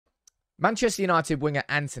Manchester United winger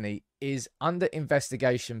Antony is under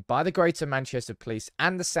investigation by the Greater Manchester Police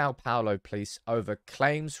and the Sao Paulo Police over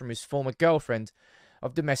claims from his former girlfriend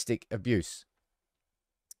of domestic abuse.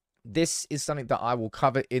 This is something that I will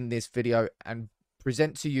cover in this video and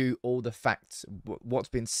present to you all the facts, what's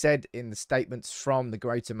been said in the statements from the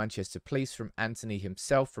Greater Manchester Police, from Antony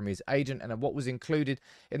himself, from his agent, and what was included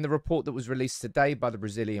in the report that was released today by the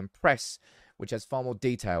Brazilian press, which has far more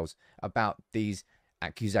details about these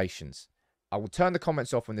accusations. I will turn the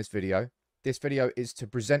comments off on this video. This video is to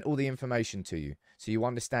present all the information to you so you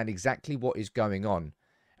understand exactly what is going on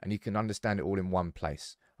and you can understand it all in one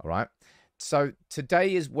place. All right. So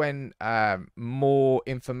today is when more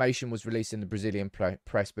information was released in the Brazilian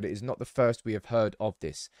press, but it is not the first we have heard of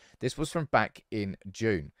this. This was from back in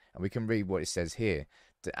June, and we can read what it says here.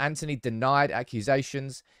 Antony denied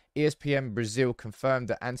accusations. ESPN Brazil confirmed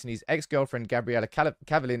that Antony's ex-girlfriend, Gabriela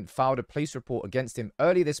Cavallin, filed a police report against him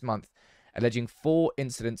early this month, alleging 4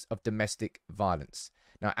 incidents of domestic violence.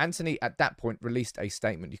 Now, Antony at that point released a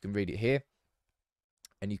statement. You can read it here.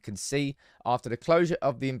 And you can see, after the closure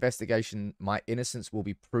of the investigation, my innocence will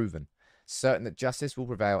be proven. Certain that justice will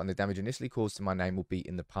prevail and the damage initially caused to my name will be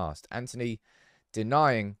in the past. Antony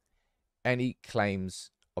denying any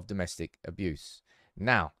claims of domestic abuse.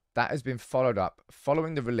 Now, that has been followed up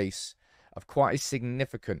following the release of quite a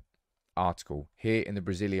significant article here in the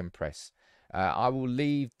Brazilian press. I will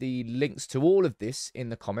leave the links to all of this in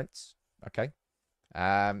the comments, okay?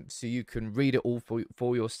 So you can read it all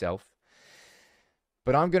for yourself.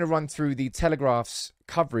 But I'm going to run through the Telegraph's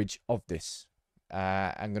coverage of this.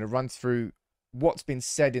 I'm going to run through what's been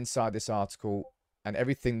said inside this article and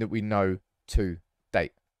everything that we know to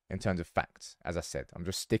date in terms of facts. As I said, I'm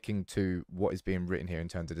just sticking to what is being written here in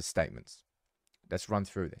terms of the statements. Let's run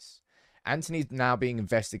through this. Antony is now being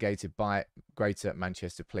investigated by Greater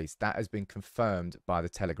Manchester Police. That has been confirmed by the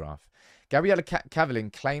Telegraph. Gabriela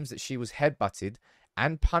Cavallin claims that she was headbutted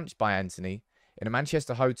and punched by Antony in a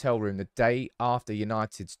Manchester hotel room the day after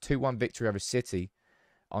United's 2-1 victory over City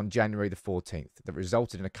on January the 14th that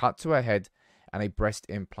resulted in a cut to her head and a breast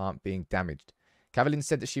implant being damaged. Cavallin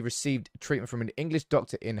said that she received treatment from an English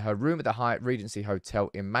doctor in her room at the Hyatt Regency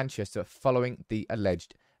Hotel in Manchester following the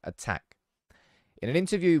alleged attack. In an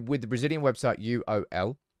interview with the Brazilian website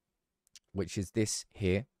UOL, which is this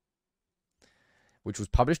here, which was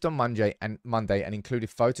published on Monday and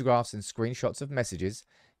included photographs and screenshots of messages,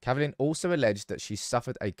 Cavallin also alleged that she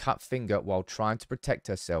suffered a cut finger while trying to protect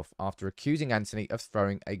herself after accusing Antony of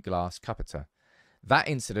throwing a glass cup at her. That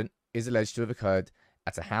incident is alleged to have occurred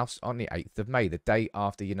at a house on the 8th of May, the day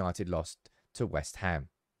after United lost to West Ham.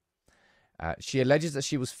 She alleges that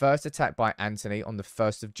she was first attacked by Antony on the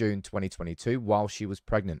 1st of June 2022 while she was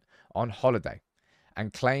pregnant on holiday,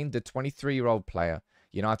 and claimed the 23-year-old player,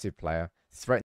 United player, threatened